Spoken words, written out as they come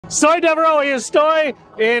Soy Devereaux y estoy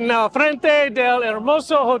en frente del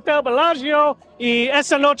hermoso Hotel Bellagio y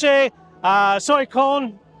esta noche soy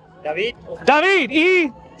con David. David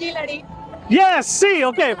y... Hillary. Yes, sí,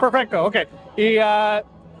 ok, perfecto, ok. ¿Y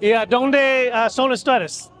dónde son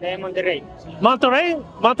ustedes? De Monterrey. Monterrey,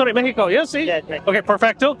 Monterrey, México, yes, sí. Yes, right. Ok,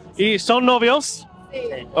 perfecto. ¿Y son novios?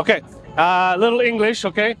 Sí. Okay, little English,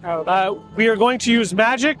 okay? We are going to use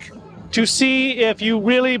magic to see if you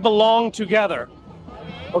really belong together,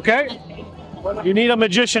 okay? You need a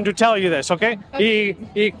magician to tell you this, okay?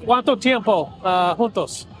 ¿Y cuánto tiempo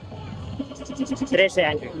juntos? 13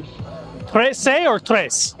 años. 13 or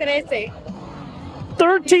tres? 13.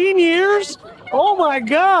 13 years? Oh my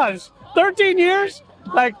gosh, 13 years?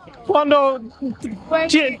 Like cuando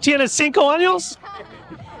tienes 5 años?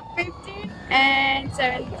 15 and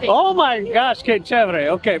 17. Oh my gosh, qué chévere.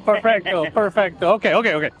 Okay, perfecto, perfecto. Okay.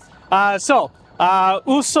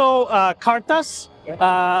 Uso cartas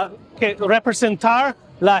que representar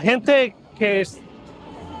la gente que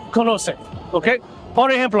conoce. Okay.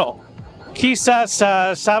 Por ejemplo, quizás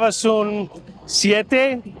sabes un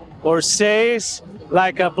 7 or 6,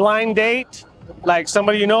 like a blind date, like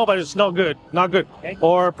somebody you know, but it's not good. Okay.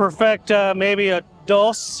 Or perfect, maybe a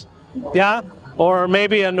 2, yeah, or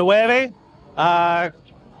maybe a 9.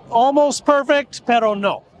 Almost perfect, pero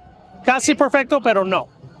no. Casi perfecto, pero no.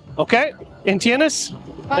 ¿Ok? ¿Entiendes?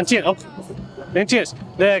 ¿Entiendes?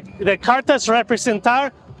 De cartas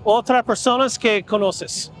representar otras personas que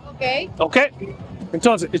conoces. Okay. ¿Ok?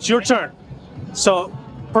 Entonces, it's your turn. So,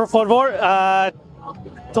 por favor,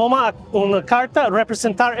 toma una carta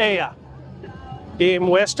representar ella y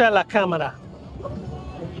muestra la cámara.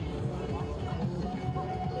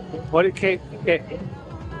 ¿Qué?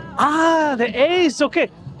 Ah, the A's. Okay.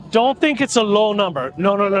 Don't think it's a low number.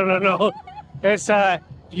 No. It's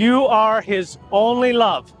you are his only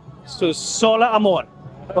love. Su sola amor.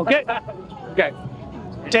 Okay. Okay.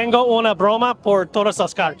 Tengo una broma por todas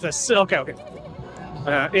las cartas. Okay.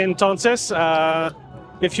 Entonces,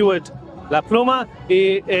 if you would, la pluma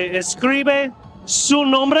y escribe su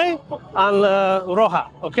nombre en la roja.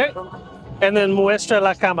 Okay. And then muestra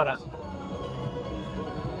la cámara.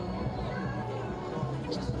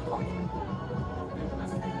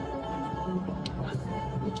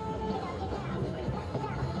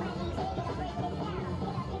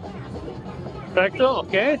 Perfecto,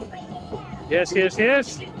 okay. Yes.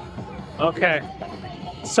 Okay.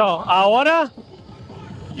 So, ahora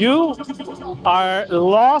you are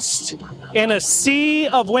lost in a sea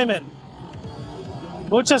of women.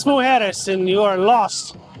 Muchas mujeres, and you are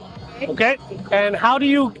lost. Okay? And how do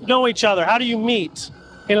you know each other? How do you meet?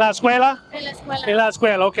 ¿En la escuela? En la escuela. En la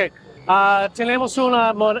escuela, okay. Tenemos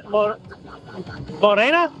una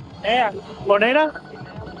morena? Morena?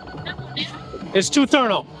 Es tu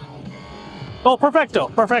turno. Oh,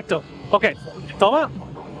 perfecto. Ok, toma.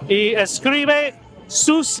 Y escribe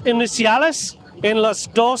sus iniciales en los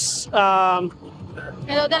dos.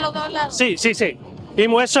 De los dos lados. Sí. Y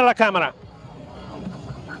muestra la cámara.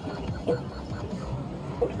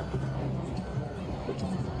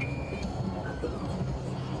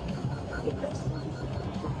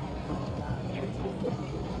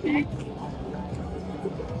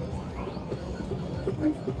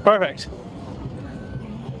 Perfect.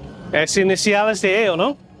 Es iniciales de ello,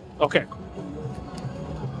 ¿no? Okay.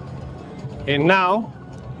 And now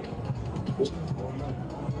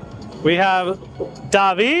we have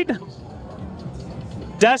David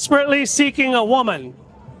desperately seeking a woman.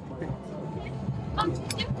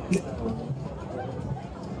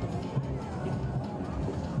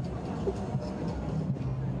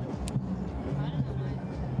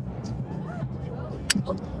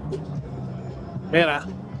 Mira.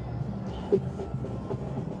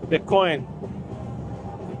 The coin.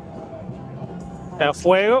 El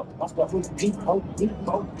fuego.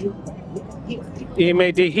 Y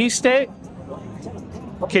me dijiste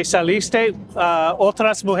que saliste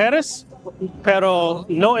otras mujeres, pero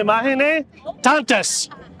no imaginé tantas.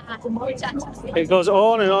 It goes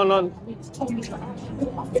on and on.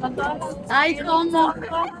 Ay, ¿cómo?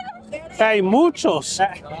 Hay muchos.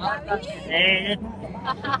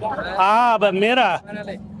 But mira.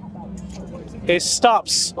 It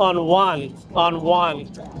stops on one.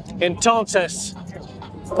 Entonces,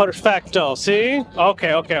 perfecto. See?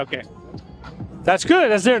 Okay. That's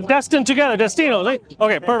good. As they're destined together. Destino. ¿Sí?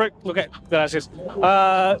 Okay, perfect. Okay, gracias.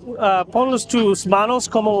 Pon tus manos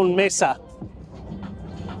como una mesa.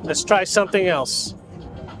 Let's try something else.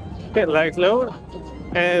 Okay, like lower.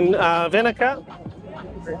 And ven acá.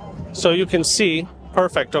 So you can see.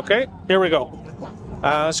 Perfect, okay? Here we go.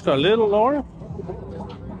 Let's go a little lower.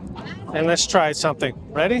 And let's try something.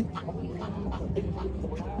 Ready?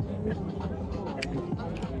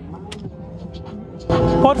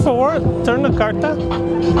 Por favor, turn the carta.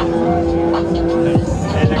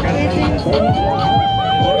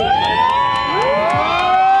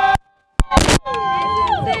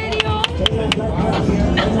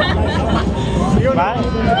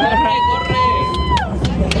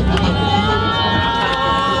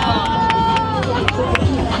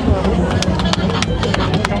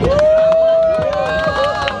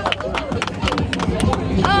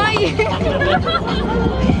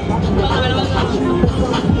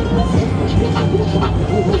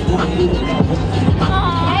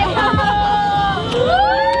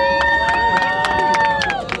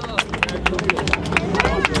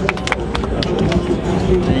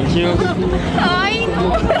 Thank you. Ay,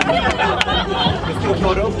 no.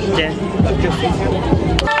 ¿Qué?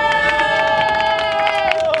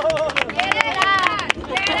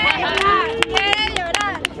 Quiere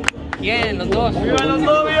llorar. ¿Quién? Los dos. ¡Viva los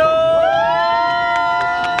novios!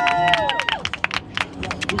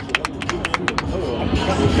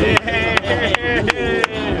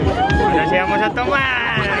 Ahora sí vamos a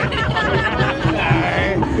tomar.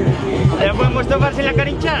 Ya podemos tomarse la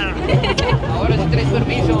carincha. Ahora sí traes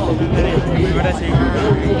permiso. Ahora sí.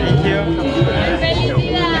 Thank you.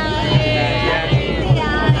 Felicidades.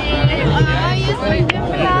 Ay, estoy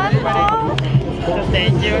temblando. Muchos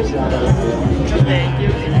thank yous. Muchos thank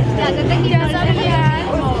yous. Ya te tenía que sabías.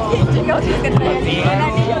 Chicos, es que trae el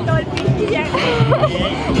anillo todo el pinche día.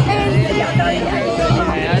 En serio, todo el día.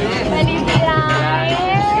 Felicidades.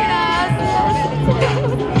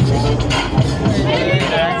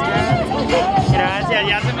 Gracias,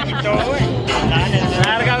 ya se me quitó, güey.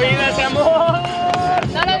 Larga vida ese amor.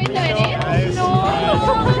 ¿No lo viste venir?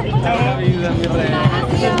 Larga vida, mi rey.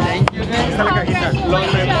 Thank you, Esta es la cajita.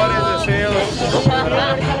 Los mejores deseos.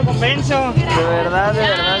 Ahorita lo convenzo. De verdad, de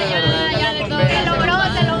verdad, de verdad.